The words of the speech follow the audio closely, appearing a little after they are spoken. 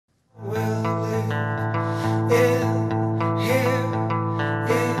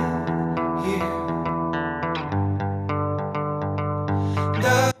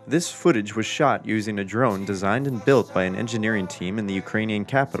This footage was shot using a drone designed and built by an engineering team in the Ukrainian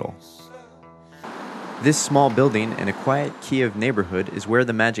capital. This small building in a quiet Kyiv neighborhood is where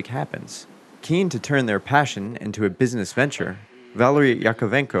the magic happens. Keen to turn their passion into a business venture, Valery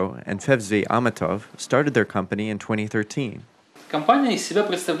Yakovenko and Fevzi Amatov started their company in 2013.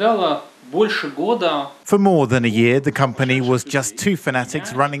 For more than a year, the company was just two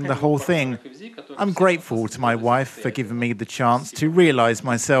fanatics running the whole thing. I'm grateful to my wife for giving me the chance to realize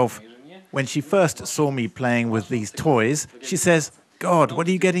myself. When she first saw me playing with these toys, she says, "God, what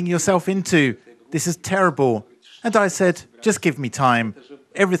are you getting yourself into? This is terrible." And I said, "Just give me time.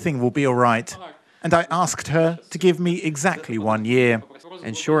 Everything will be all right." And I asked her to give me exactly 1 year.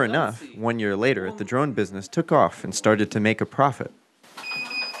 And sure enough, 1 year later, the drone business took off and started to make a profit.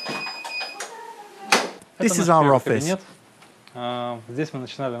 This is our office.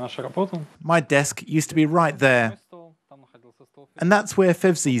 My desk used to be right there. And that's where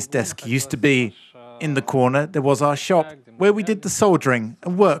Fevzi's desk used to be. In the corner, there was our shop, where we did the soldering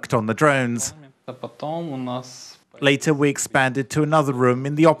and worked on the drones. Later, we expanded to another room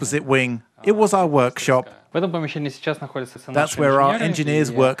in the opposite wing. It was our workshop. That's where our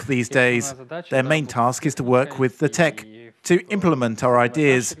engineers work these days. Their main task is to work with the tech, to implement our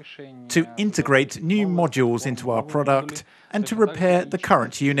ideas, to integrate new modules into our product, and to repair the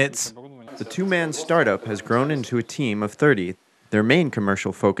current units. The two-man startup has grown into a team of 30. Their main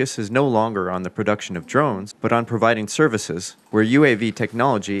commercial focus is no longer on the production of drones, but on providing services where UAV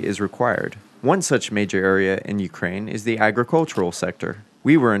technology is required. One such major area in Ukraine is the agricultural sector.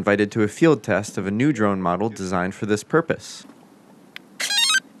 We were invited to a field test of a new drone model designed for this purpose.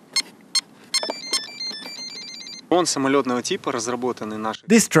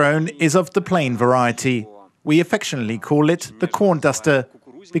 This drone is of the plane variety. We affectionately call it the corn duster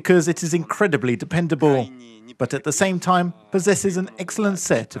because it is incredibly dependable, but at the same time possesses an excellent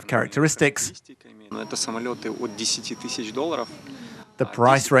set of characteristics. The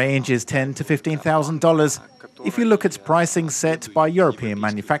price range is $10,000 to $15,000 if you look at pricing set by European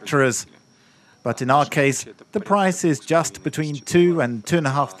manufacturers. But in our case, the price is just between $2,000 and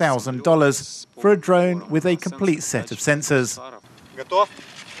 $2,500 for a drone with a complete set of sensors. Готов?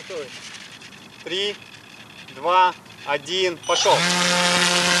 3, 2, 1, пошел.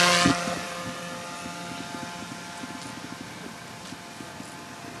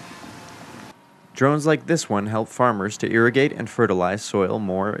 Drones like this one help farmers to irrigate and fertilize soil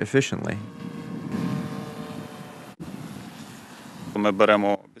more efficiently.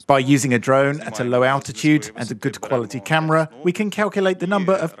 By using a drone at a low altitude and a good quality camera, we can calculate the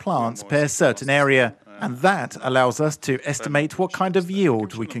number of plants per certain area, and that allows us to estimate what kind of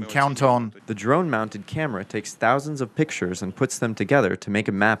yield we can count on. The drone-mounted camera takes thousands of pictures and puts them together to make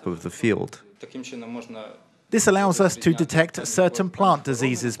a map of the field. This allows us to detect certain plant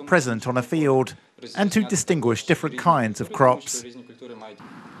diseases present on a field and to distinguish different kinds of crops.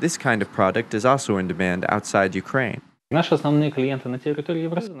 This kind of product is also in demand outside Ukraine.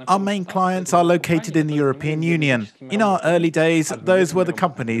 Our main clients are located in the European Union. In our early days, those were the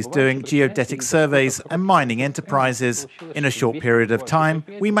companies doing geodetic surveys and mining enterprises. In a short period of time,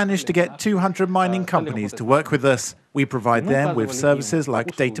 we managed to get 200 mining companies to work with us. We provide them with services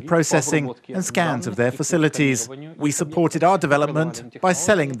like data processing and scans of their facilities. We supported our development by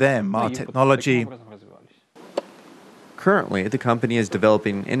selling them our technology. Currently, the company is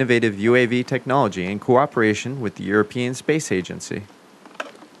developing innovative UAV technology in cooperation with the European Space Agency.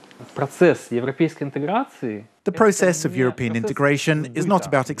 The process of European integration is not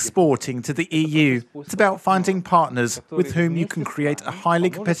about exporting to the EU. It's about finding partners with whom you can create a highly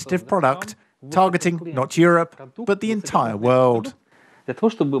competitive product, targeting not Europe, but the entire world.